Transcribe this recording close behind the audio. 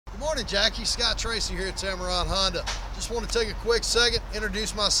morning, Jackie. Scott Tracy here at Tameron Honda. Just want to take a quick second,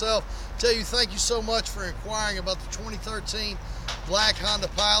 introduce myself, tell you thank you so much for inquiring about the 2013 black Honda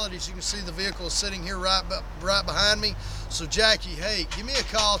Pilot. As you can see, the vehicle is sitting here right behind me. So Jackie, hey, give me a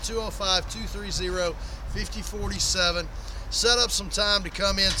call, 205-230-5047. Set up some time to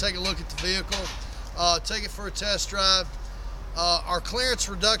come in, take a look at the vehicle, take it for a test drive. Our clearance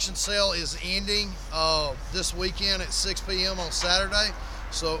reduction sale is ending this weekend at 6 p.m. on Saturday.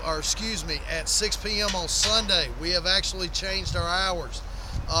 At 6 p.m. on Sunday. We have actually changed our hours.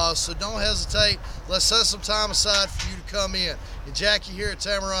 So don't hesitate. Let's set some time aside for you to come in. And Jackie here at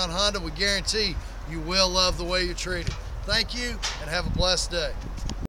Tameron Honda, we guarantee you will love the way you're treated. Thank you and have a blessed day.